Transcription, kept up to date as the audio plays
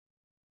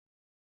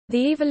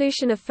The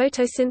evolution of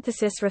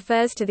photosynthesis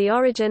refers to the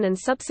origin and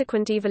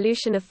subsequent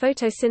evolution of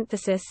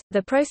photosynthesis,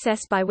 the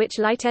process by which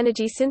light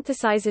energy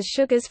synthesizes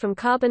sugars from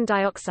carbon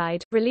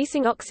dioxide,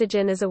 releasing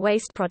oxygen as a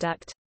waste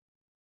product.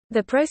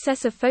 The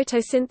process of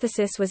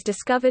photosynthesis was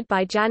discovered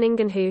by Jan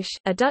Ingenhousz,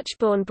 a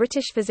Dutch-born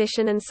British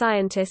physician and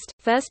scientist,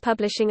 first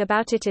publishing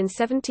about it in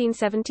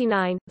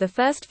 1779. The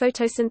first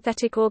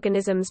photosynthetic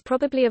organisms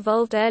probably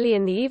evolved early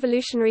in the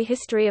evolutionary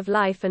history of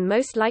life and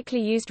most likely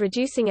used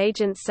reducing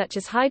agents such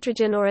as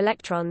hydrogen or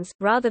electrons,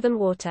 rather than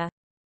water.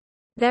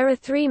 There are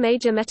three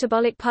major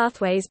metabolic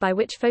pathways by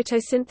which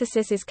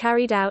photosynthesis is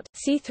carried out: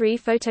 C3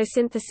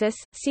 photosynthesis,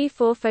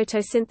 C4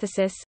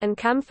 photosynthesis, and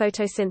CAM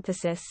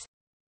photosynthesis.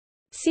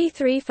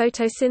 C3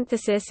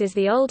 photosynthesis is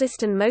the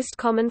oldest and most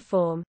common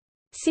form.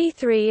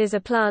 C3 is a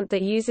plant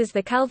that uses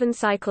the Calvin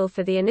cycle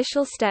for the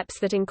initial steps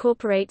that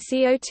incorporate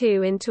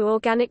CO2 into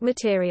organic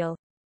material.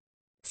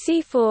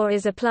 C4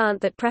 is a plant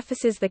that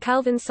prefaces the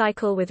Calvin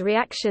cycle with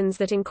reactions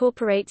that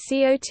incorporate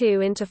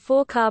CO2 into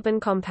 4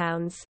 carbon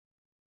compounds.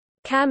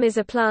 CAM is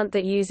a plant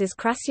that uses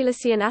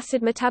crassulacean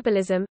acid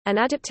metabolism, an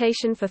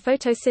adaptation for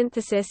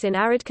photosynthesis in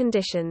arid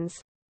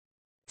conditions.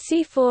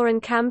 C4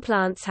 and CAM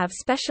plants have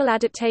special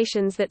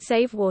adaptations that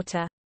save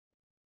water.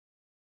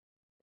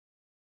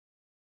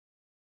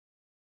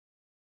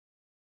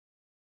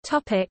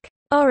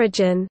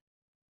 Origin.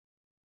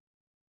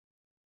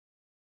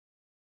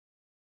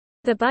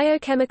 The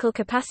biochemical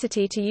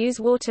capacity to use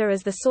water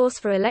as the source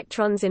for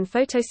electrons in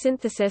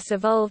photosynthesis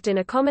evolved in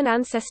a common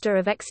ancestor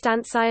of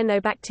extant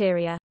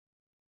cyanobacteria.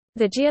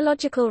 The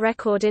geological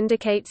record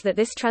indicates that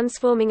this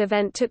transforming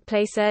event took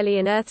place early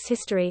in Earth's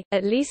history,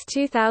 at least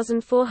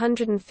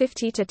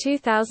 2,450 to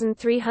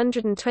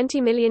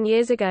 2,320 million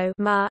years ago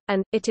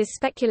and, it is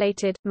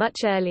speculated,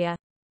 much earlier.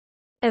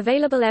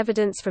 Available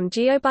evidence from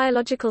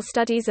geobiological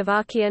studies of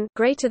Archean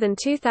greater than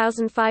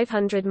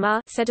 2,500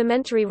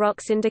 sedimentary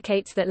rocks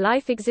indicates that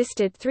life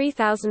existed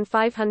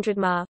 3,500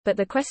 but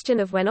the question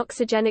of when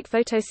oxygenic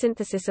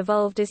photosynthesis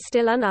evolved is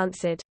still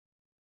unanswered.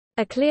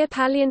 A clear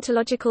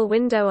paleontological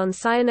window on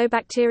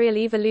cyanobacterial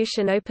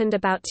evolution opened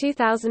about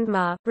 2000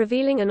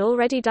 revealing an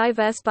already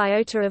diverse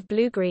biota of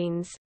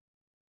blue-greens.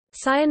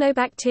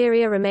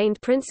 Cyanobacteria remained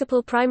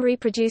principal primary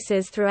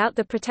producers throughout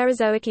the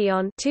Proterozoic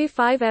eon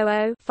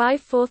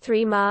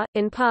 2500–543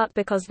 in part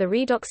because the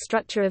redox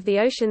structure of the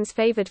oceans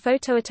favored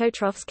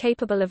photoautotrophs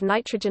capable of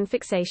nitrogen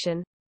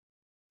fixation.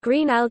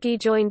 Green algae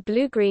joined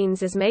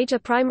blue-greens as major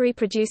primary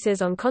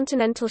producers on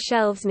continental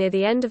shelves near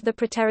the end of the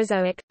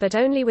Proterozoic, but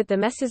only with the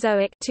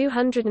Mesozoic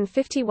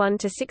 251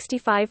 to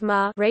 65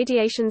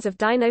 radiations of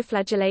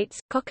dinoflagellates,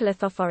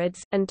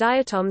 coccolithophorids, and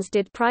diatoms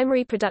did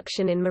primary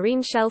production in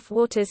marine shelf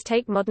waters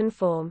take modern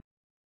form.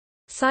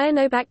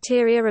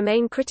 Cyanobacteria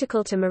remain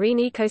critical to marine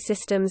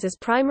ecosystems as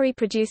primary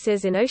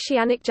producers in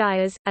oceanic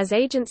gyres, as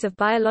agents of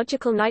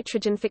biological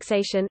nitrogen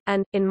fixation,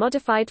 and, in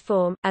modified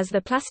form, as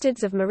the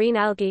plastids of marine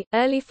algae.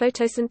 Early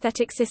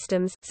photosynthetic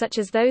systems, such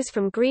as those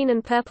from green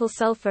and purple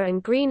sulfur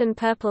and green and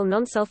purple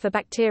non-sulfur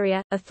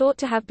bacteria, are thought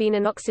to have been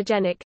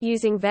anoxygenic,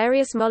 using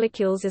various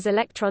molecules as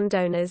electron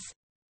donors.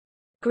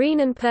 Green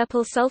and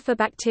purple sulfur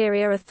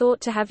bacteria are thought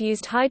to have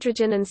used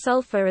hydrogen and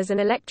sulfur as an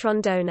electron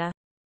donor.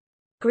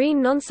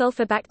 Green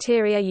non-sulfur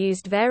bacteria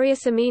used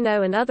various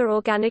amino and other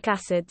organic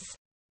acids.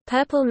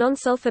 Purple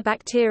non-sulfur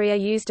bacteria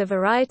used a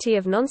variety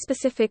of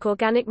non-specific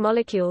organic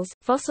molecules.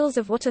 Fossils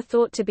of what are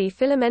thought to be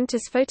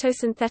filamentous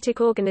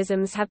photosynthetic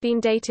organisms have been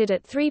dated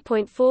at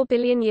 3.4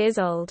 billion years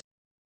old.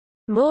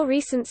 More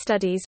recent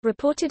studies,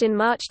 reported in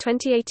March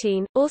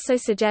 2018, also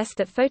suggest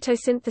that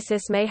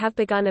photosynthesis may have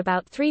begun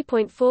about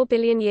 3.4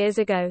 billion years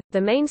ago.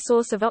 The main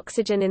source of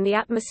oxygen in the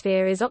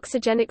atmosphere is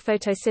oxygenic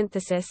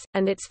photosynthesis,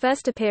 and its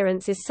first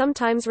appearance is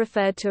sometimes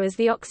referred to as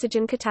the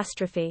oxygen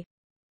catastrophe.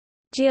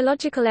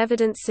 Geological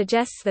evidence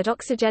suggests that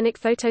oxygenic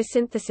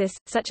photosynthesis,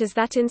 such as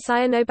that in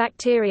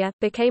cyanobacteria,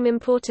 became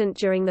important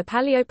during the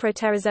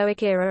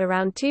Paleoproterozoic era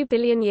around 2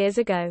 billion years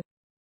ago.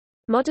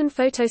 Modern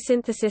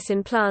photosynthesis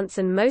in plants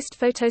and most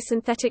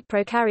photosynthetic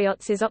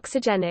prokaryotes is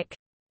oxygenic.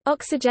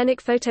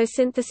 Oxygenic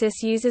photosynthesis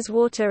uses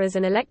water as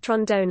an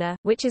electron donor,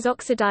 which is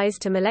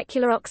oxidized to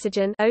molecular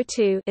oxygen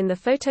O2 in the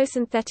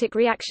photosynthetic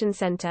reaction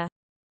center.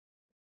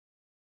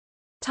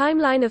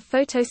 Timeline of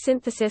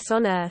photosynthesis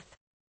on Earth.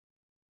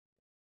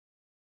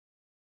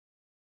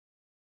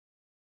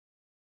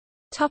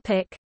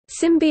 Topic: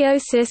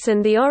 Symbiosis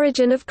and the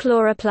origin of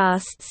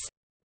chloroplasts.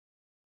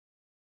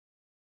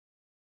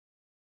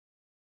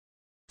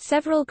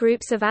 Several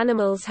groups of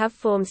animals have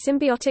formed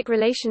symbiotic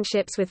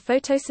relationships with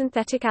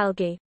photosynthetic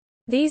algae.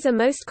 These are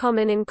most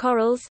common in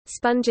corals,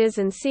 sponges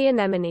and sea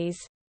anemones.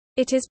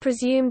 It is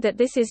presumed that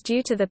this is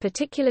due to the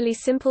particularly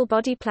simple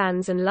body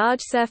plans and large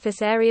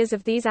surface areas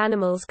of these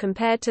animals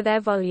compared to their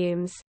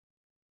volumes.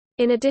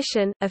 In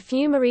addition, a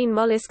few marine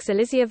mollusks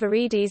Elysia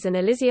viridis and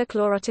Elysia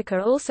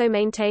chlorotica also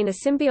maintain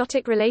a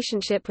symbiotic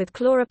relationship with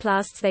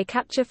chloroplasts they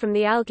capture from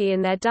the algae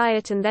in their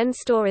diet and then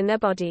store in their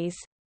bodies.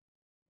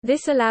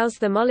 This allows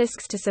the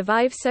mollusks to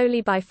survive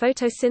solely by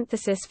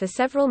photosynthesis for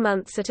several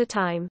months at a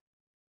time.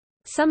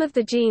 Some of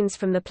the genes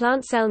from the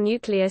plant cell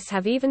nucleus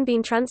have even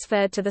been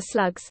transferred to the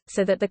slugs,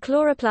 so that the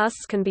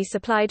chloroplasts can be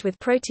supplied with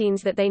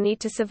proteins that they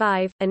need to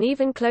survive. An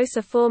even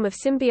closer form of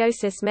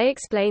symbiosis may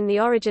explain the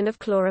origin of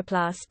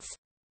chloroplasts.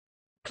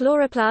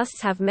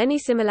 Chloroplasts have many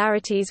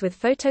similarities with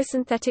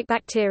photosynthetic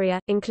bacteria,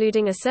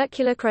 including a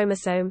circular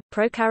chromosome,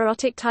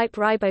 prokaryotic-type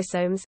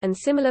ribosomes, and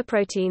similar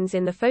proteins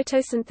in the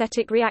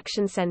photosynthetic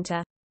reaction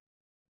center.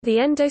 The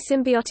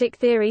endosymbiotic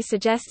theory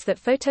suggests that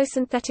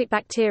photosynthetic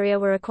bacteria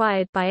were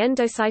acquired by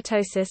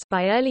endocytosis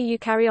by early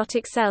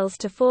eukaryotic cells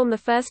to form the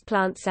first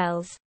plant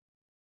cells.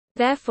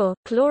 Therefore,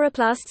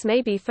 chloroplasts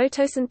may be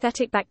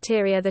photosynthetic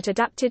bacteria that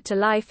adapted to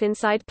life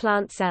inside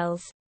plant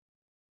cells.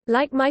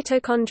 Like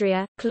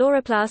mitochondria,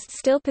 chloroplasts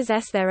still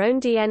possess their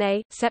own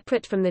DNA,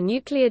 separate from the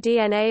nuclear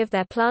DNA of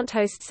their plant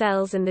host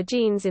cells, and the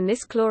genes in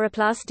this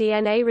chloroplast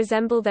DNA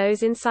resemble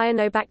those in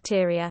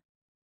cyanobacteria.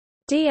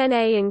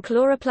 DNA in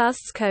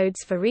chloroplasts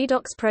codes for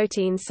redox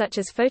proteins such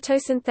as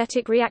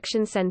photosynthetic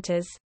reaction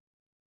centers.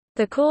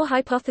 The core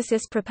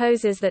hypothesis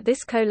proposes that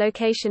this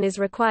co-location is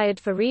required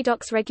for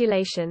redox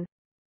regulation.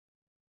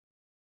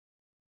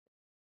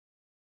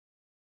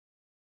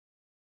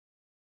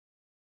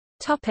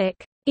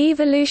 Topic: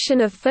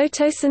 Evolution of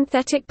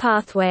photosynthetic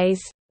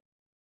pathways.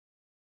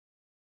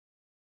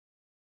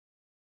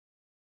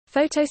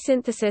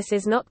 Photosynthesis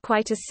is not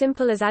quite as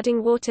simple as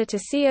adding water to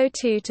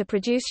CO2 to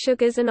produce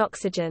sugars and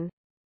oxygen.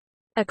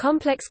 A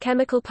complex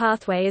chemical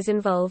pathway is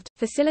involved,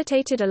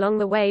 facilitated along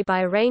the way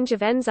by a range of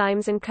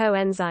enzymes and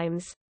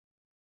coenzymes.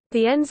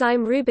 The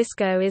enzyme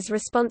Rubisco is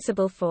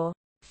responsible for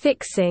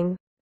fixing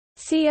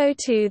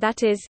CO2,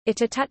 that is,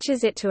 it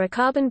attaches it to a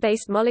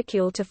carbon-based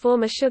molecule to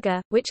form a sugar,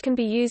 which can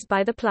be used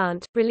by the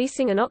plant,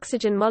 releasing an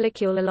oxygen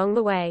molecule along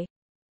the way.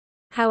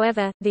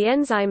 However, the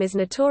enzyme is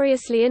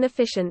notoriously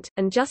inefficient,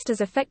 and just as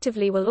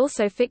effectively will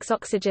also fix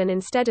oxygen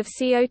instead of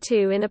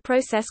CO2 in a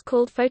process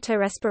called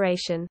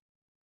photorespiration.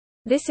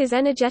 This is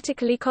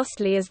energetically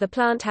costly as the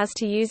plant has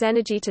to use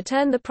energy to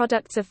turn the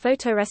products of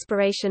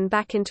photorespiration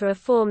back into a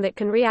form that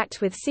can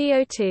react with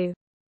CO2.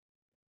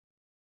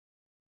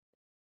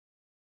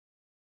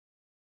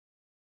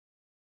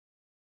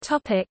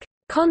 Topic: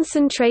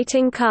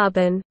 Concentrating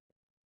carbon.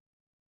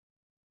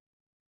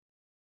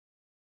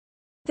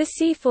 The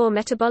C4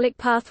 metabolic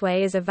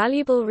pathway is a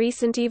valuable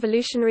recent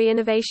evolutionary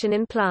innovation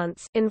in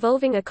plants,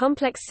 involving a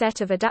complex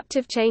set of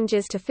adaptive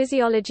changes to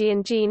physiology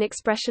and gene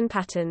expression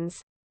patterns.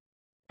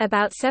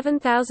 About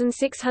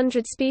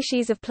 7,600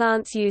 species of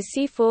plants use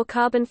C4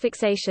 carbon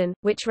fixation,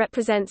 which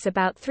represents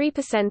about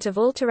 3% of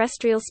all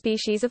terrestrial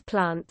species of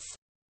plants.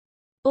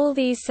 All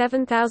these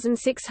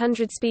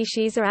 7,600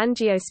 species are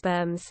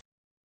angiosperms.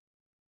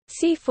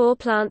 C4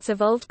 plants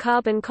evolved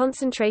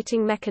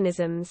carbon-concentrating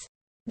mechanisms.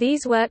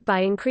 These work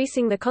by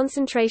increasing the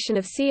concentration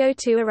of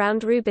CO2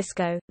 around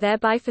Rubisco,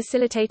 thereby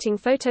facilitating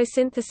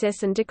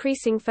photosynthesis and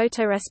decreasing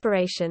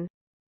photorespiration.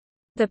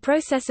 The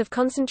process of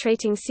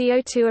concentrating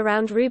CO2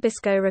 around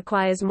Rubisco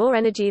requires more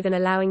energy than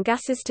allowing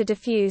gases to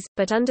diffuse,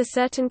 but under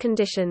certain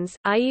conditions,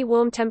 i.e.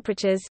 warm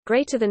temperatures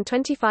greater than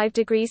 25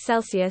 degrees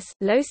Celsius,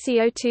 low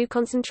CO2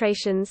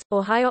 concentrations,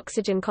 or high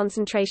oxygen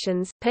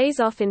concentrations, pays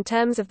off in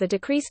terms of the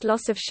decreased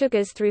loss of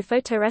sugars through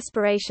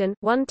photorespiration.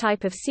 One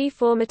type of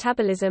C4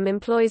 metabolism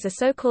employs a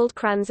so-called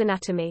Kranz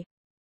anatomy.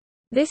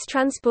 This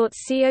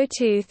transports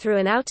CO2 through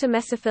an outer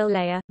mesophyll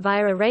layer,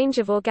 via a range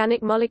of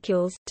organic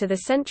molecules, to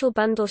the central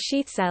bundle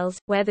sheath cells,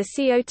 where the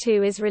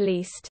CO2 is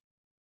released.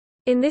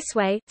 In this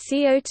way,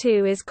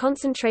 CO2 is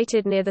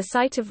concentrated near the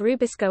site of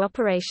Rubisco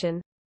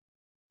operation.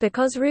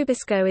 Because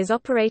Rubisco is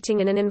operating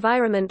in an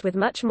environment with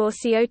much more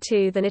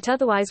CO2 than it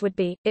otherwise would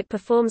be, it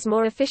performs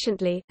more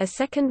efficiently. A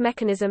second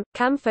mechanism,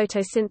 CAM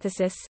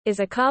photosynthesis,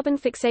 is a carbon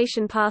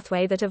fixation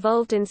pathway that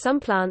evolved in some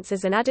plants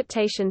as an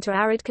adaptation to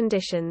arid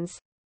conditions.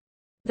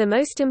 The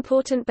most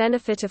important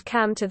benefit of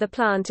CAM to the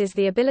plant is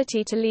the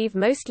ability to leave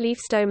most leaf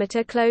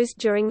stomata closed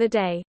during the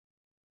day.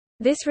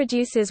 This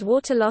reduces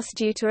water loss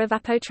due to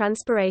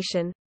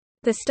evapotranspiration.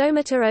 The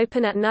stomata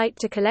open at night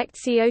to collect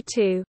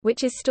CO2,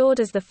 which is stored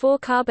as the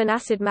 4-carbon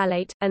acid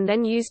malate, and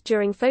then used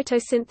during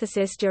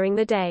photosynthesis during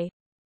the day.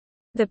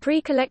 The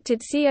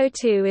pre-collected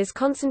CO2 is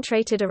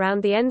concentrated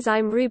around the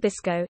enzyme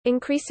Rubisco,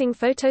 increasing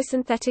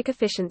photosynthetic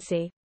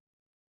efficiency.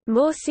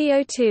 More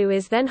CO2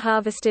 is then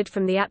harvested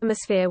from the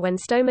atmosphere when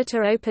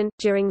stomata open,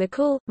 during the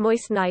cool,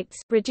 moist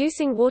nights,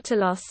 reducing water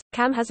loss.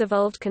 CAM has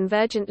evolved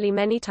convergently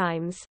many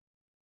times.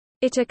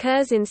 It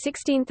occurs in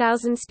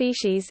 16,000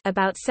 species,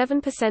 about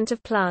 7%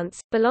 of plants,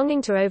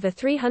 belonging to over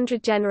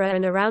 300 genera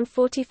and around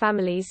 40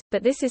 families,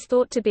 but this is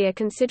thought to be a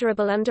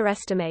considerable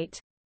underestimate.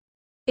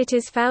 It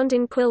is found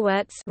in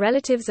quillworts,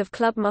 relatives of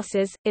club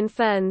mosses, in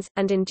ferns,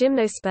 and in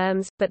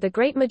gymnosperms, but the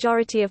great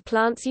majority of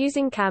plants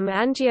using CAM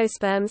are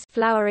angiosperms,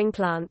 flowering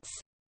plants.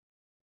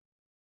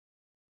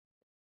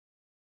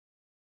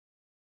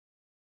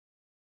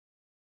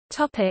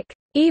 Topic: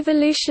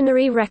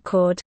 Evolutionary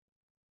record.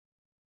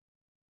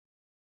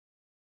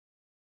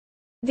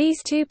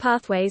 These two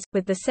pathways,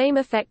 with the same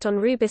effect on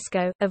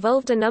Rubisco,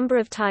 evolved a number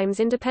of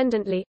times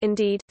independently.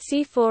 Indeed,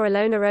 C4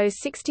 alone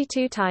arose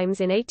 62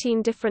 times in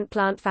 18 different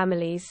plant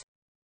families.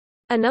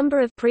 A number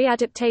of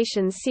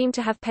pre-adaptations seem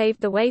to have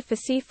paved the way for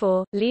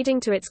C4,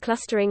 leading to its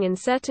clustering in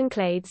certain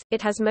clades.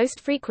 It has most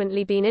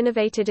frequently been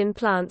innovated in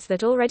plants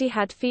that already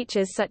had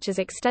features such as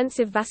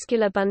extensive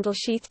vascular bundle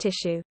sheath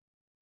tissue.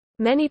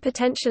 Many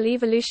potential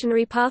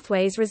evolutionary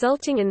pathways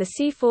resulting in the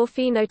C4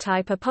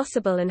 phenotype are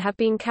possible and have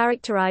been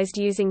characterized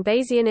using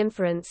Bayesian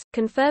inference,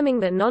 confirming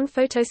that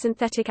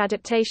non-photosynthetic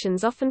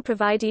adaptations often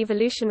provide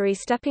evolutionary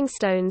stepping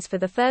stones for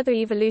the further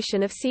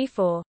evolution of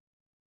C4.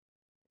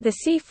 The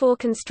C4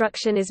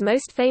 construction is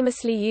most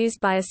famously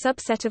used by a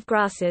subset of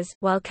grasses,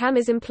 while CAM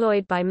is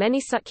employed by many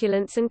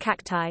succulents and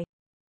cacti.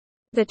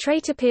 The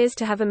trait appears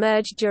to have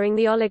emerged during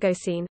the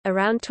Oligocene,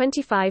 around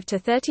 25 to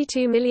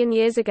 32 million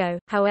years ago.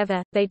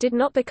 However, they did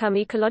not become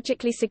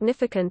ecologically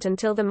significant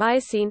until the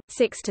Miocene,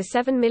 6 to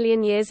 7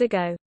 million years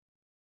ago.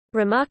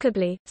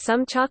 Remarkably,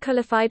 some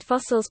charcoalified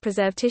fossils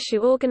preserve tissue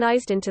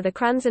organized into the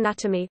cran's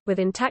anatomy, with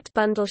intact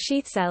bundle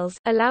sheath cells,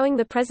 allowing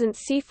the present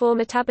C4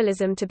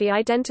 metabolism to be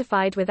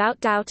identified without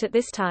doubt at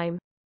this time.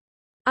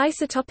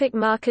 Isotopic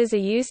markers are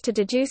used to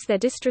deduce their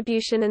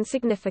distribution and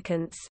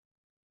significance.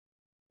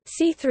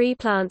 C3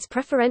 plants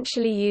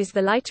preferentially use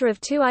the lighter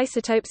of two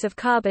isotopes of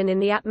carbon in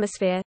the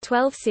atmosphere,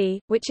 12C,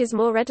 which is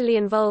more readily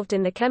involved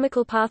in the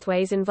chemical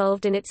pathways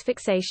involved in its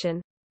fixation.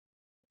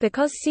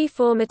 Because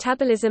C4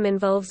 metabolism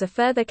involves a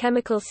further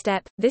chemical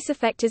step, this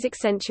effect is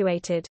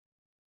accentuated.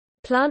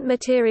 Plant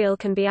material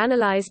can be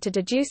analyzed to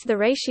deduce the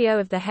ratio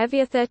of the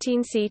heavier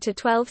 13C to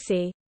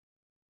 12C.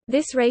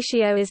 This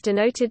ratio is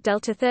denoted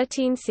delta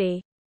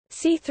 13C.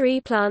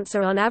 C3 plants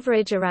are on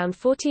average around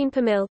 14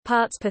 per mil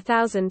parts per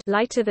thousand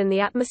lighter than the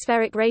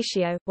atmospheric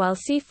ratio, while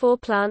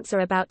C4 plants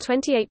are about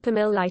 28 per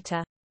mil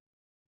lighter.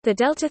 The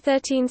delta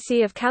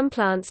 13C of CAM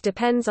plants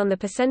depends on the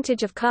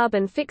percentage of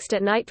carbon fixed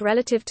at night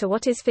relative to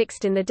what is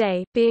fixed in the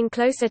day, being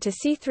closer to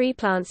C3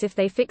 plants if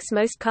they fix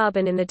most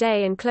carbon in the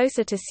day and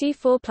closer to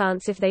C4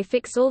 plants if they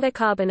fix all their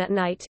carbon at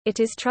night. It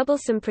is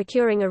troublesome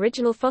procuring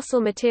original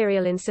fossil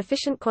material in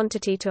sufficient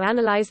quantity to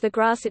analyze the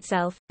grass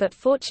itself, but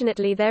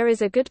fortunately there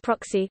is a good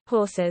proxy: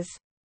 horses.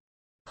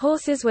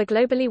 Horses were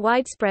globally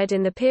widespread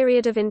in the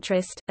period of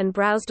interest, and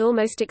browsed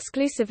almost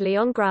exclusively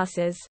on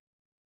grasses.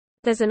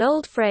 There's an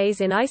old phrase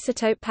in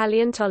isotope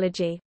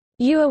paleontology,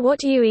 "You are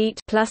what you eat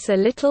plus a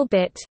little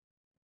bit."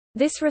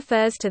 This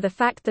refers to the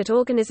fact that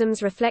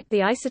organisms reflect the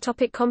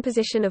isotopic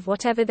composition of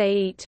whatever they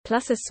eat,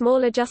 plus a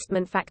small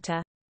adjustment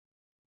factor.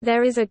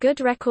 There is a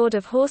good record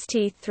of horse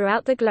teeth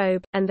throughout the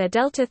globe, and their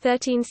delta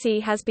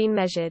 13C has been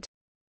measured.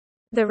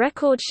 The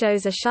record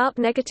shows a sharp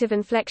negative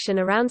inflection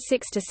around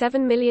 6 to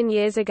 7 million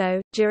years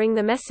ago, during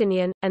the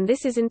Messinian, and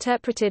this is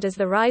interpreted as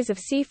the rise of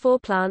C4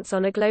 plants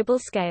on a global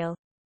scale.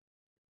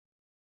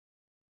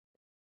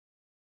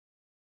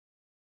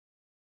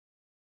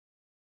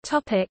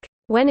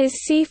 When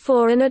is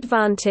C4 an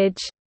advantage?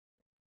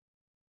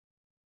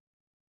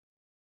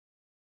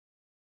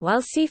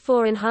 While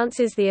C4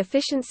 enhances the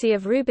efficiency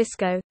of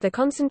rubisco, the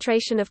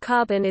concentration of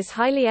carbon is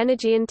highly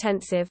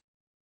energy-intensive.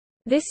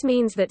 This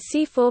means that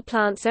C4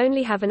 plants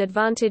only have an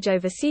advantage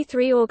over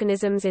C3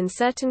 organisms in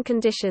certain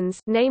conditions,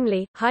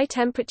 namely, high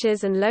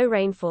temperatures and low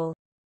rainfall.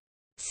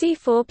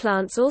 C4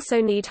 plants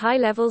also need high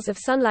levels of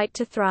sunlight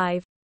to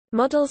thrive.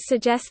 Models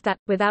suggest that,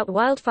 without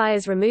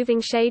wildfires removing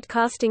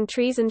shade-casting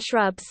trees and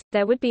shrubs,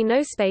 there would be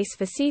no space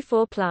for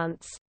C4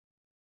 plants.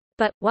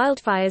 But,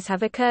 wildfires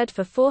have occurred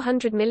for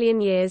 400 million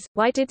years.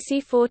 Why did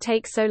C4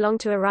 take so long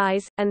to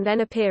arise, and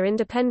then appear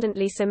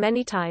independently so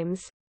many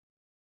times?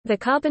 The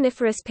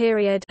Carboniferous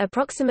period,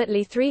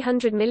 approximately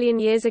 300 million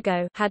years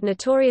ago, had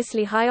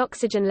notoriously high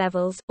oxygen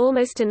levels,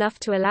 almost enough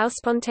to allow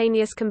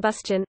spontaneous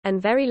combustion,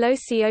 and very low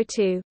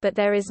CO2, but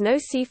there is no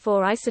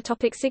C4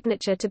 isotopic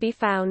signature to be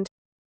found.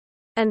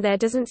 And there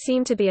doesn't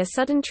seem to be a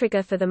sudden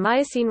trigger for the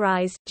Miocene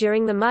rise.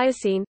 During the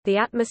Miocene, the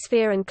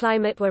atmosphere and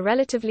climate were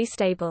relatively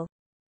stable.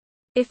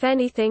 If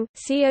anything,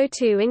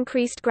 CO2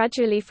 increased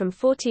gradually from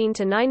 14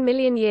 to 9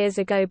 million years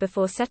ago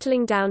before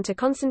settling down to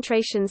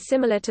concentrations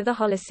similar to the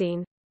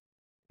Holocene.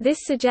 This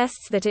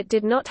suggests that it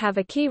did not have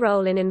a key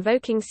role in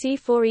invoking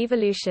C4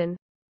 evolution.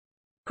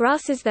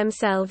 Grasses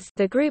themselves,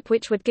 the group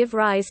which would give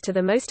rise to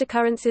the most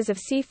occurrences of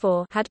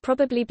C4, had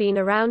probably been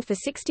around for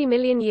 60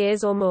 million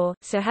years or more,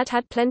 so had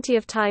had plenty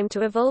of time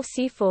to evolve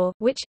C4,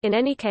 which, in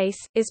any case,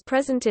 is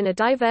present in a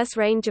diverse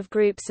range of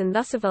groups and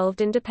thus evolved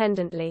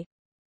independently.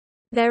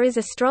 There is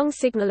a strong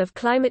signal of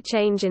climate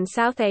change in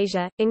South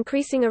Asia.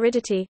 Increasing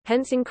aridity,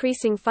 hence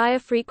increasing fire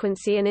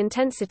frequency and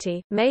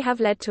intensity, may have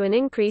led to an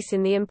increase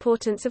in the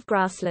importance of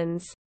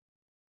grasslands.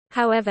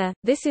 However,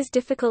 this is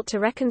difficult to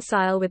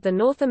reconcile with the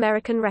North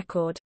American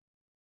record.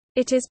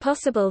 It is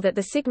possible that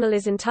the signal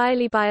is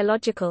entirely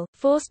biological,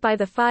 forced by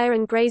the fire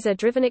and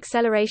grazer-driven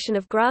acceleration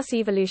of grass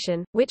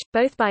evolution, which,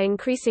 both by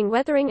increasing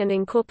weathering and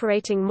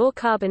incorporating more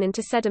carbon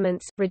into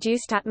sediments,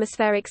 reduced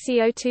atmospheric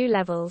CO2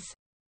 levels.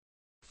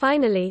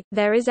 Finally,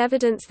 there is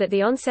evidence that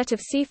the onset of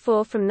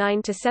C4 from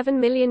 9 to 7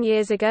 million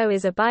years ago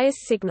is a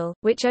biased signal,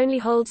 which only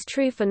holds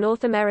true for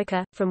North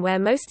America, from where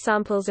most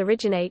samples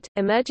originate.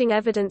 Emerging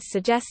evidence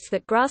suggests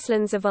that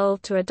grasslands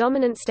evolved to a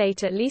dominant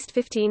state at least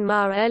 15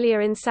 Ma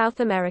earlier in South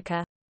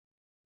America.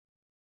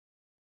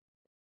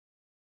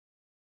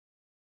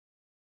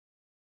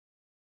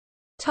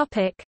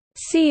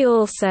 See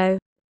also: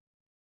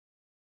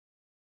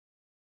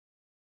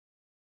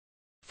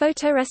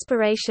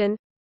 photorespiration,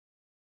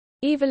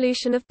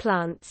 evolution of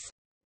plants.